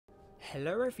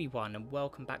Hello everyone and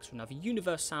welcome back to another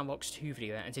Universe Sandbox 2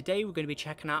 video, and today we're going to be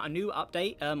checking out a new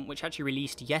update which actually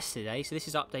released yesterday. So this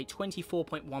is update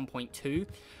 24.1.2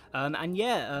 and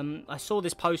yeah, I saw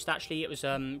this post actually. It was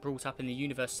brought up in the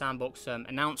Universe Sandbox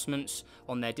announcements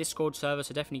on their Discord server,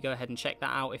 so definitely go ahead and check that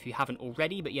out if you haven't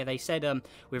already. But yeah, they said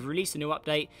we've released a new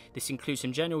update. This includes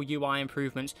some general UI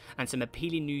improvements and some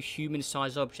appealing new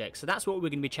human-sized objects. So that's what we're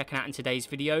going to be checking out in today's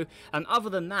video. And other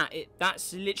than that,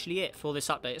 that's literally it for this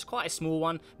update. It's quite a small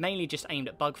one, mainly just aimed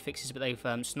at bug fixes, but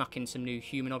they've snuck in some new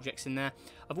human objects in there.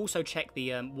 I've also checked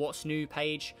the what's new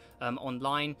page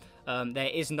online. There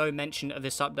is no mention of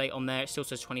this update on there. It still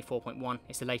says 24.1.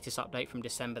 It's the latest update from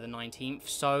December the 19th.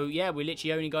 So yeah, we're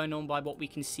literally only going on by what we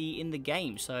can see in the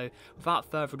game. So without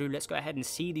further ado, let's go ahead and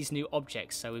see these new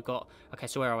objects. So we've got, okay,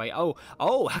 so where are we? Oh,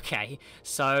 okay.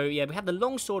 So yeah, we had the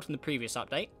longsword from the previous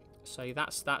update. So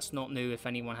that's not new if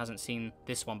anyone hasn't seen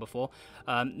this one before.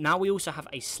 Now we also have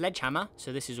a sledgehammer,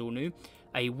 so this is all new.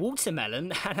 A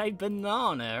watermelon and a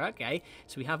banana. Okay,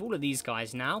 so we have all of these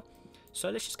guys now. So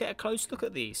let's just get a close look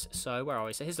at these. So where are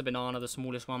we? So here's the banana, the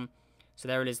smallest one. So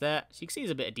there it is there. So you can see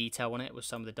there's a bit of detail on it with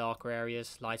some of the darker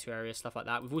areas, lighter areas, stuff like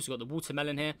that. We've also got the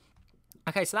watermelon here.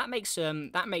 Okay, so that makes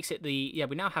it the, yeah,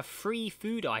 we now have 3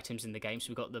 food items in the game. So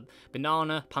we've got the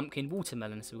banana, pumpkin,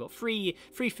 watermelon. So we've got three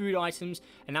food items,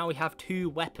 and now we have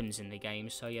 2 weapons in the game.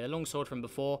 So yeah, the longsword from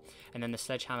before, and then the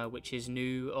sledgehammer, which is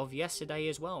new of yesterday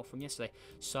as well, from yesterday.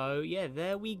 So yeah,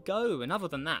 there we go. And other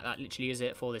than that, that literally is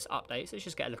it for this update. So let's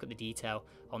just get a look at the detail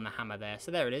on the hammer there.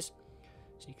 So there it is.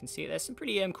 So you can see there's some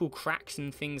pretty cool cracks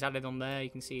and things added on there. You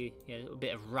can see, yeah, a little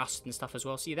bit of rust and stuff as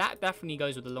well. See, that definitely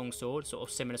goes with the longsword, sort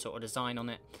of similar sort of design on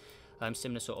it.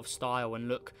 Similar sort of style and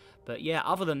look. But yeah,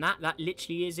 other than that, that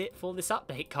literally is it for this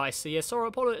update, guys. So yeah, sorry,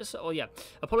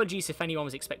 apologies if anyone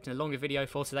was expecting a longer video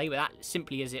for today, but that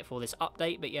simply is it for this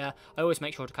update. But yeah, I always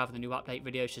make sure to cover the new update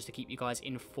videos just to keep you guys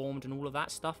informed and all of that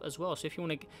stuff as well. So if you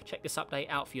want to check this update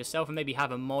out for yourself and maybe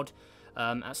have a mod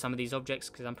at some of these objects,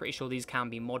 because I'm pretty sure these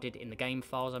can be modded in the game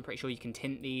files. I'm pretty sure you can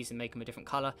tint these and make them a different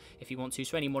colour if you want to.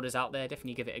 So any modders out there,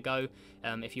 definitely give it a go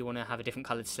if you want to have a different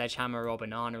coloured sledgehammer or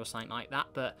banana or something like that.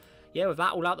 But yeah, with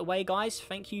that all out the way, guys,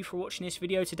 thank you for watching this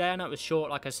video today. I know it was short,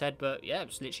 like I said, but yeah,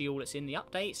 it's literally all that's in the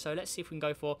update. So let's see if we can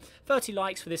go for 30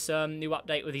 likes for this new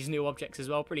update with these new objects as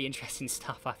well. Pretty interesting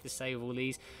stuff, I have to say, with all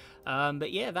these.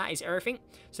 But yeah, that is everything.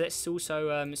 So let's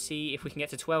also see if we can get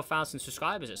to 12,000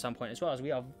 subscribers at some point as well, as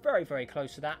we are very, very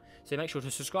close to that. So make sure to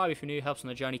subscribe if you're new. Helps on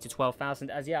the journey to 12,000,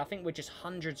 as yeah, I think we're just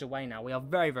hundreds away now. We are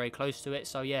very, very close to it.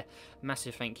 So yeah,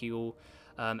 massive thank you all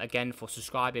again for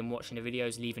subscribing, watching the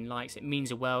videos, leaving likes. It means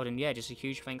the world, and yeah, just a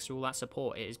huge thanks for all that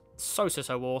support. It is so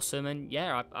awesome, and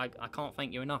yeah, I can't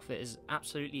thank you enough. It is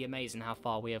absolutely amazing how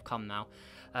far we have come now,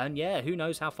 and yeah, who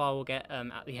knows how far we'll get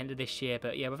at the end of this year.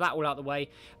 But yeah, with that all out the way,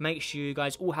 make sure you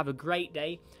guys all have a great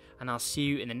day, and I'll see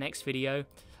you in the next video.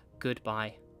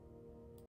 Goodbye.